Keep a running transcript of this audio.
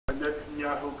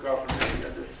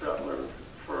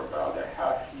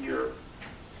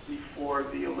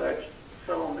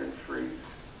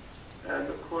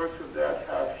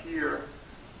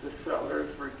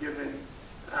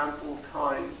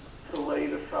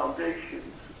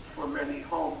foundations for many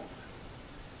homes.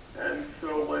 And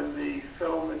so when the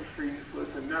settlement freeze was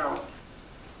announced,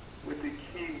 with the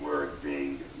key word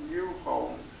being new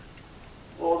homes,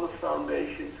 all the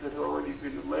foundations had already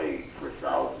been laid for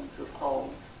thousands of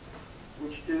homes,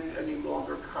 which didn't any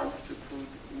longer constitute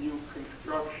new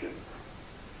construction.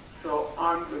 So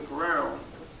on the ground,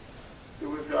 there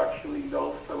was actually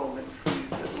no settlement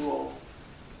freeze at all,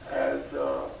 as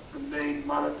the main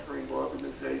monitoring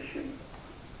organization,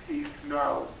 Peace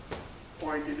Now,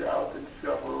 pointed out in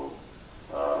several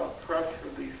press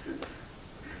releases.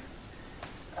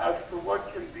 As to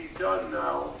what can be done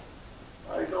now,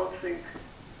 I don't think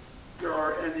there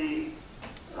are any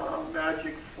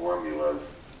magic formulas.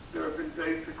 There have been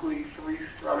basically three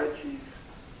strategies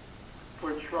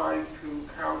for trying to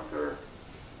counter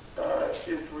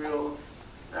Israel's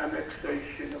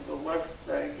annexation of the West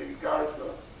Bank and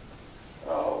Gaza.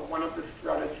 One of the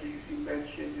strategies you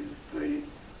mentioned is the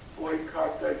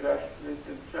boycott, divestment,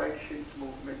 and sanctions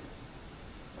movement.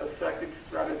 A second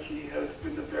strategy has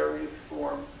been the various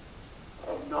forms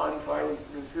of nonviolent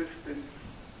resistance,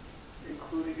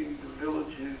 including in the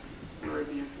villages where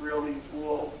the Israeli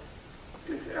wall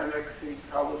is annexing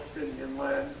Palestinian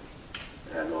land,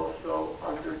 and also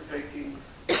undertaking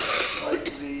like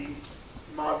the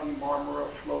Mavi Marmara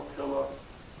flotilla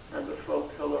and the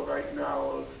flotilla right now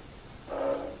of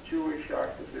Jewish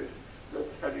activists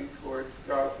that's heading towards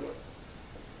Gaza.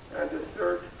 And the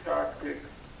third tactic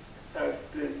has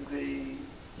been the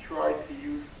try to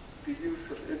use the use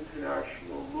of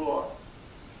international law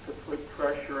to put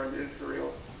pressure on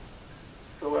Israel.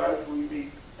 So as we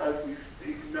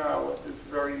speak now, at this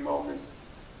very moment,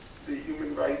 the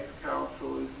Human Rights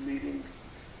Council is meeting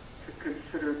to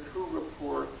consider two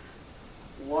reports,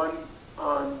 one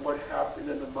on what happened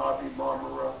in the Mavi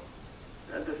Marmara,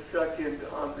 and the second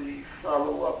on the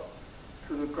follow-up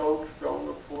to the Goldstone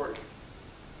report.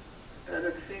 And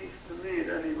it seems to me, at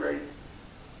any rate,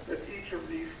 that each of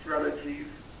these strategies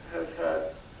has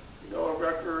had,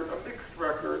 a mixed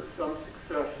record, some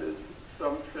successes,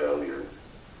 some failures.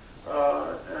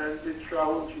 And the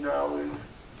challenge now is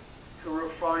to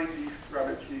refine these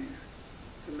strategies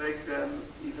to make them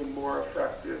even more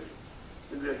effective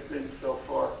than they've been so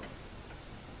far.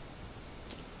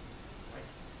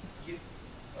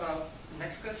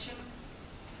 Next question.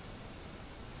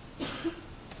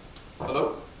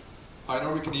 Hello? Hi,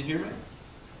 Norby, can you hear me?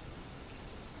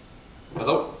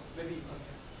 Hello? Maybe.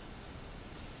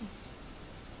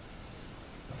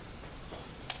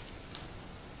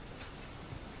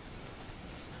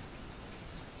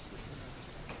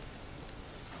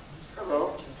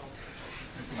 Hello?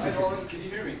 Hi, Norby, can you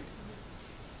hear me?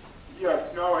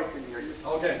 Yes, now I can hear you.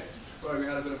 Okay. Sorry, we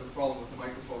had a bit of a problem with the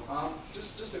microphone.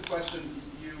 Just a question.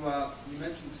 You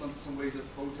mentioned some ways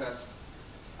of protest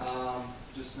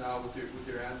just now with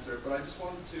your answer, but I just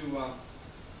wanted to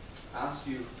ask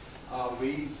you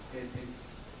ways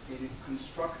in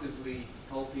constructively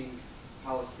helping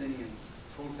Palestinians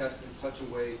protest in such a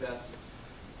way that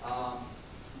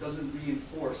doesn't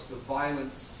reinforce the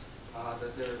violence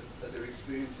that they're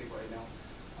experiencing right now.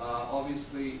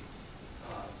 Obviously,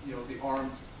 the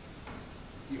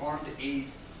armed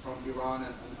aid from Iran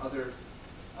and other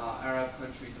Arab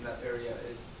countries in that area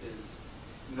is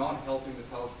not helping the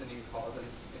Palestinian cause, and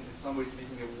it's in some ways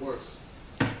making it worse.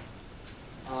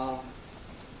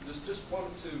 Just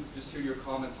wanted to hear your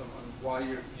comments on why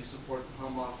you support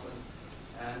Hamas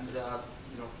and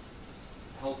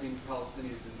helping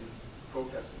Palestinians in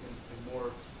protesting in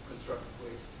more constructive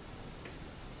ways.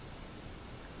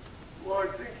 Well, I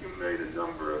think you made a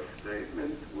number of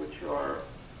statements which are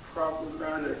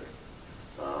problematic,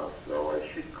 so I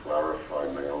should clarify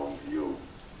my own view.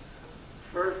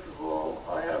 First of all,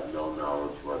 I have no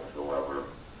knowledge whatsoever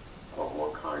of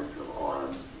what kinds of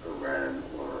arms Iran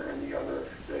or any other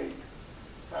state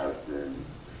has been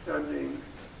sending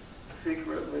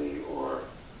secretly or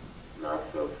not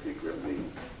so secretly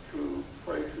to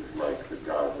places like the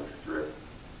Gaza Strip.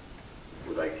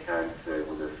 What I can say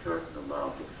with a certain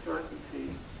amount of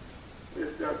certainty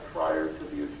is that prior to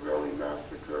the Israeli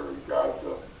massacre in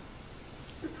Gaza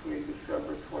between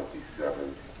December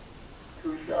 27th,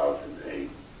 2008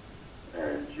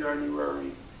 and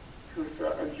January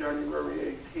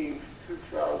 18th,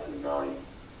 2009,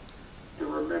 there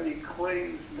were many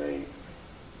claims made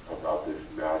about this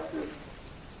massive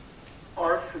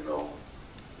arsenal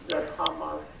that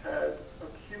Hamas had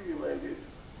accumulated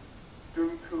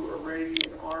due to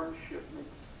Iranian arms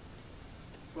shipments.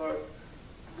 But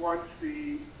once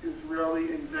the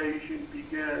Israeli invasion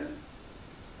began,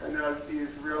 and as the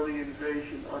Israeli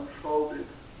invasion unfolded,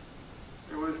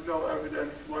 there was no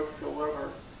evidence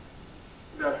whatsoever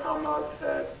that Hamas Hamas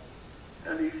had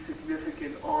any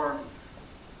significant arms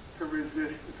to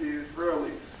resist the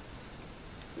Israelis.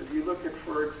 If you look at,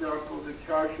 for example, the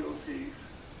casualties,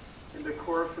 in the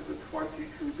course of the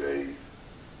 22 days,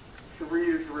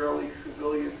 3 Israeli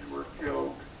civilians were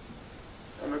killed,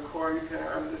 and according to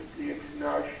Amnesty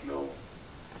International,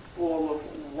 all of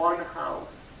one house,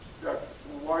 that's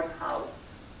one house,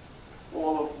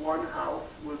 all of one house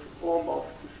was almost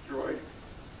destroyed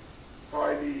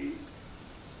by the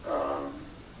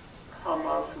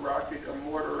Hamas rocket and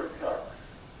mortar attacks.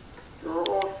 There are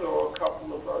also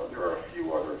there are a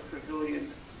few other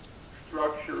civilian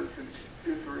structures in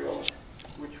Israel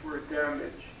which were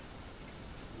damaged.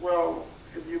 Well,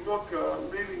 if you look,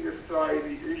 leaving aside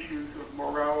the issues of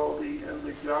morality and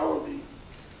legality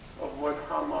of what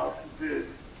Hamas did,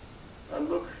 and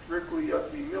look strictly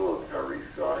at the military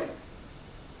side,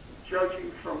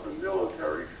 judging from the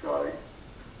military side,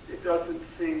 it doesn't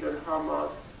seem that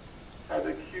Hamas had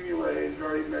accumulated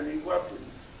very many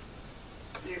weapons,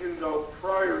 even though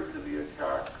prior to the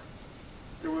attack,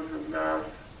 there was a mass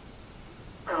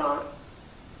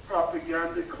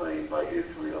propaganda claim by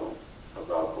Israel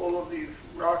about all of these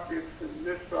rockets and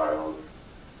missiles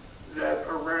that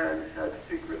Iran had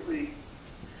secretly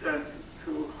sent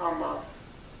to Hamas.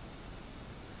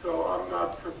 So I'm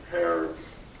not prepared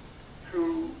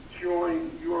to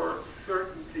join your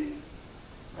certainty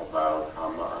about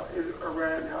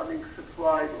Iran having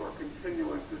supplied or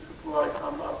continuing to supply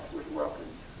Hamas with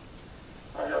weapons.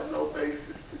 I have no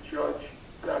basis to judge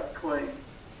that claim.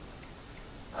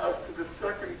 As to the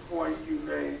second point you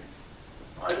made,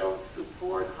 I don't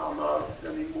support Hamas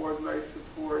any more than I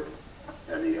support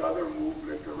any other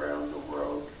movement around the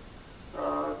world.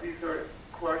 These are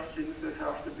questions that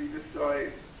have to be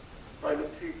decided by the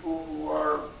people who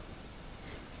are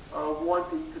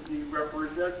wanting to be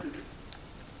represented.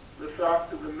 The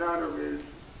fact of the matter is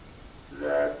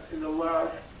that in the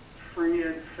last free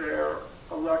and fair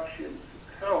elections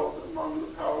held among the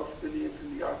Palestinians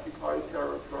in the occupied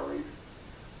territories,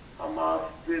 Hamas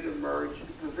did emerge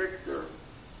the victor,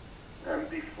 and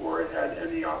before it had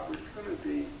any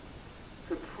opportunity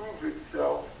to prove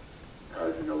itself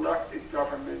as an elected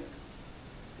government,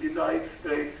 the United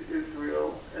States,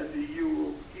 Israel, and the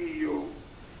EU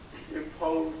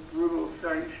imposed brutal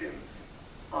sanctions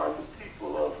on the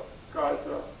people of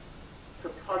Gaza to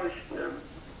punish them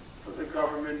for the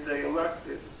government they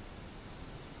elected.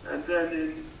 And then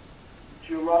in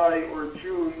July or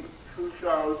June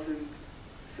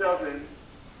 2007,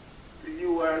 the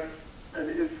U.S. and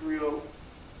Israel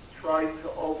tried to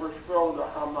overthrow the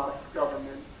Hamas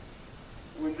government,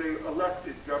 when they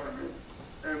elected government,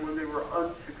 and when they were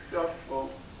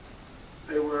unsuccessful,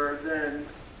 they were then,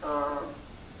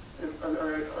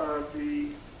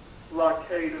 the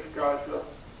blockade of Gaza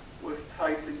was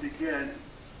tightened again,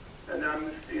 and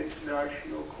Amnesty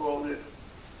International called it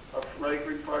a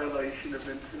flagrant violation of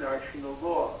international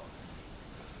law.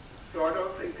 So I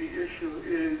don't think the issue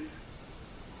is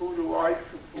who do I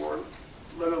support,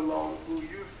 let alone who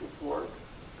you support.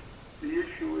 The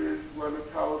issue is whether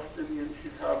Palestinians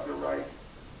should have the right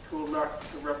to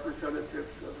elect the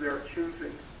representatives of their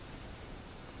choosing.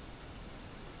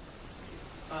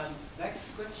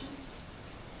 Next question.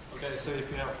 Okay, so if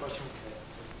you have questions,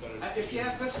 it's better. If you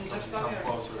have questions, just come come here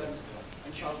closer.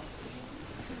 and shout.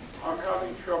 I'm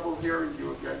having trouble hearing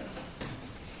you again.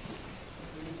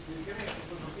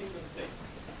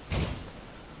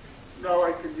 No,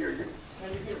 I can hear you.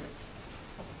 Can you hear me?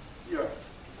 Yes.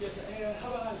 Yes, I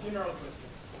have a general question.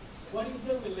 What is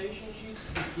the relationship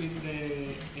between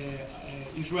the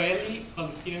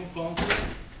Israeli-Palestinian conflict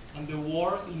and the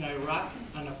wars in Iraq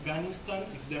and Afghanistan,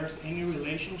 if there's any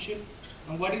relationship?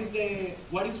 And what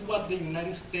is what the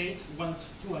United States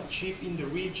wants to achieve in the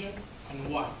region and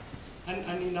why?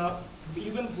 And in a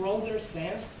even broader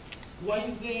sense, why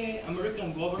is the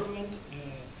American government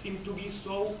seem to be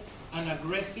so an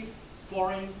aggressive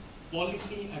foreign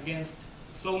policy against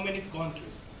so many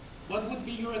countries? What would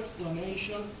be your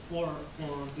explanation for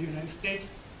the United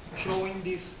States showing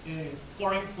these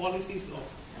foreign policies of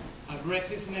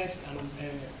aggressiveness and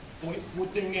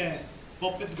putting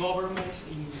puppet governments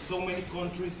in so many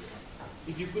countries?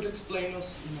 If you could explain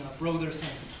us in a broader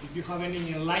sense, if you have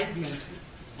any enlightenment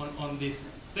on this.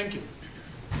 Thank you.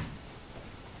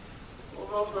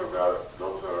 Well,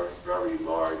 those are very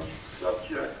large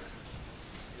subjects.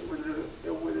 It would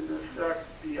in effect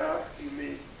be asking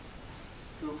me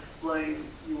to explain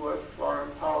U.S.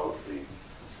 foreign policy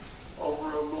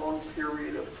over a long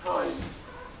period of time.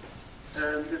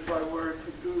 And if I were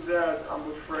to do that, I'm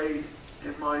afraid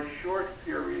in my short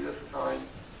period of time,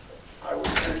 I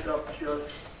would end up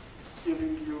just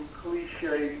giving you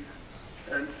cliches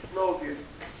and slogans slogan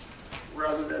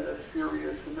rather than a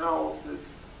serious analysis.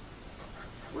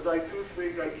 What I do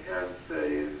think I can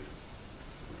say is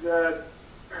that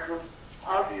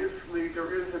obviously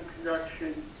there is a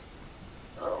connection,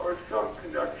 or some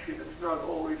connection. It's not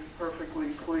always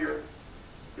perfectly clear.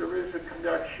 There is a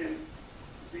connection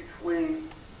between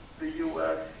the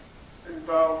U.S.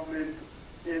 involvement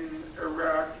in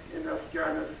Iraq, in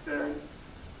Afghanistan,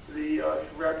 the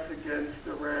threats against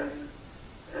Iran,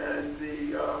 and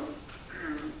the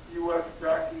U.S.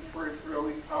 backing for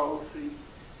Israeli policy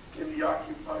in the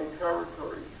occupied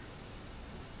territories.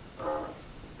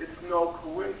 It's no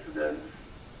coincidence,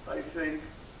 I think,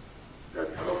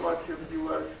 that so much of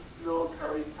U.S.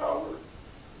 military power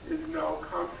is now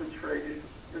concentrated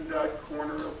in that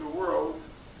corner of the world,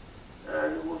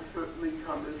 and it will certainly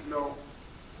come as no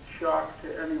shock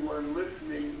to anyone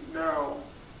listening now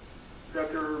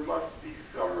that there must be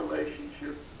some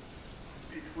relationship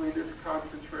between this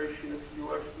concentration of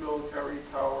U.S. military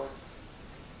power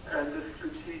and the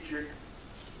strategic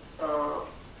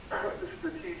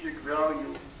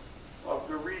value of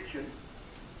the region.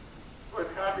 But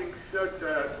having said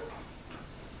that,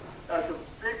 as a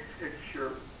big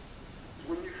picture,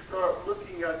 when you start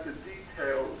looking at the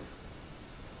details,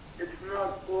 it's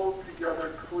not altogether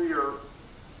clear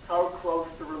how close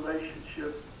the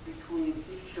relationship between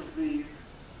each of these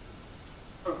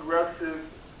aggressive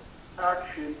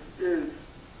actions is.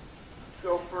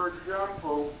 So, for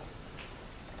example,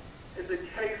 in the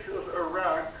case of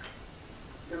Iraq,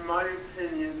 in my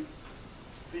opinion,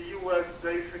 the U.S.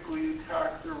 basically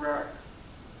attacked Iraq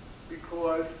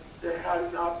because it had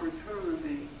an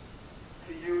opportunity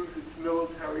to use its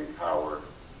military power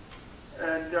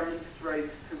and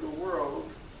demonstrate to the world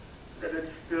that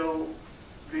it's still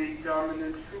the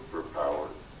dominant superpower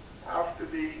after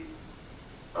the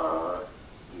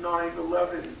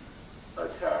 9/11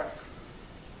 attack.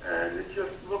 And it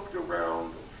just looked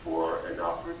around for an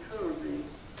opportunity,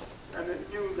 and it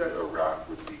knew that Iraq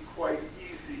would be quite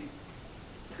easy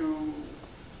to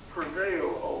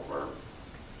prevail over.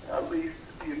 At least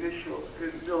the initial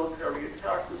military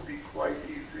attack would be quite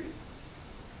easy.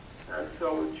 And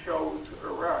so it chose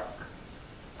Iraq.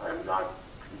 I'm not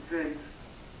convinced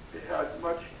it had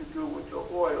much to do with the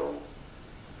oil.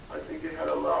 I think it had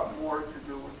a lot more to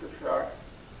do with the fact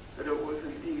that it was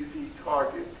an easy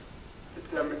target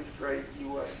to demonstrate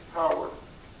U.S. power.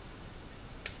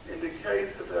 In the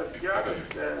case of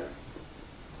Afghanistan,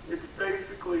 it's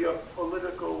basically a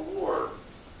political war.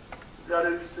 That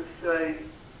is to say,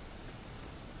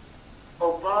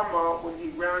 Obama, when he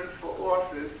ran for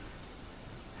office,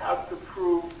 had to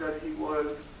prove that he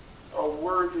was a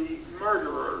worthy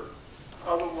murderer.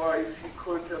 Otherwise, he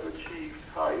couldn't have achieved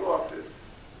high office.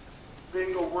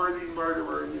 Being a worthy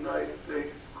murderer in the United States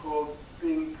is called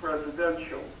being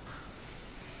presidential.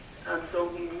 And so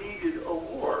he needed a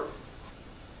war.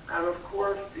 And of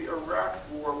course, the Iraq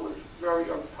war was very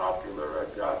unpopular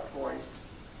at that point.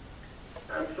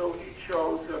 And so he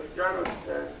chose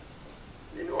Afghanistan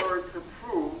in order to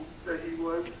prove that he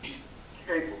was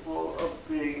capable of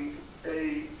being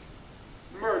a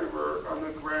murderer on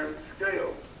a grand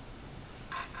scale.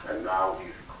 And now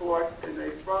he's caught in a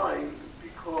bind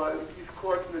because he's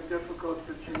caught in a difficult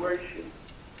situation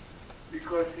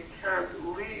because he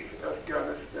can't leave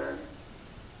Afghanistan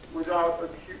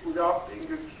without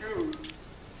being accused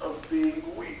of being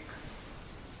weak.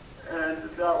 And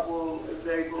that will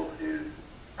enable his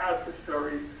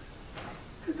adversaries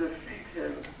to defeat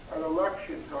him at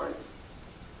election time.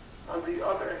 On the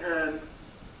other hand,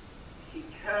 he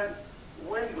can't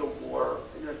win the war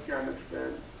in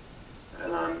Afghanistan,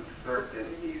 and I'm certain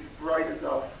he's bright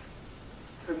enough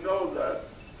to know that.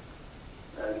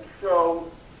 And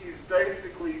so he's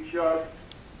basically just,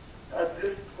 at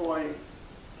this point,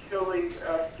 killing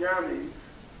Afghanis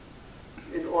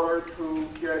in order to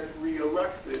get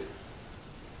reelected,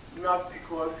 not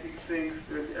because he thinks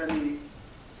there's any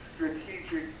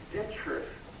strategic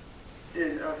interest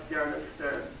in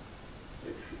Afghanistan.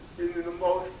 It's, in the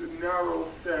most narrow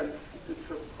sense,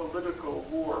 it's a political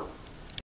war.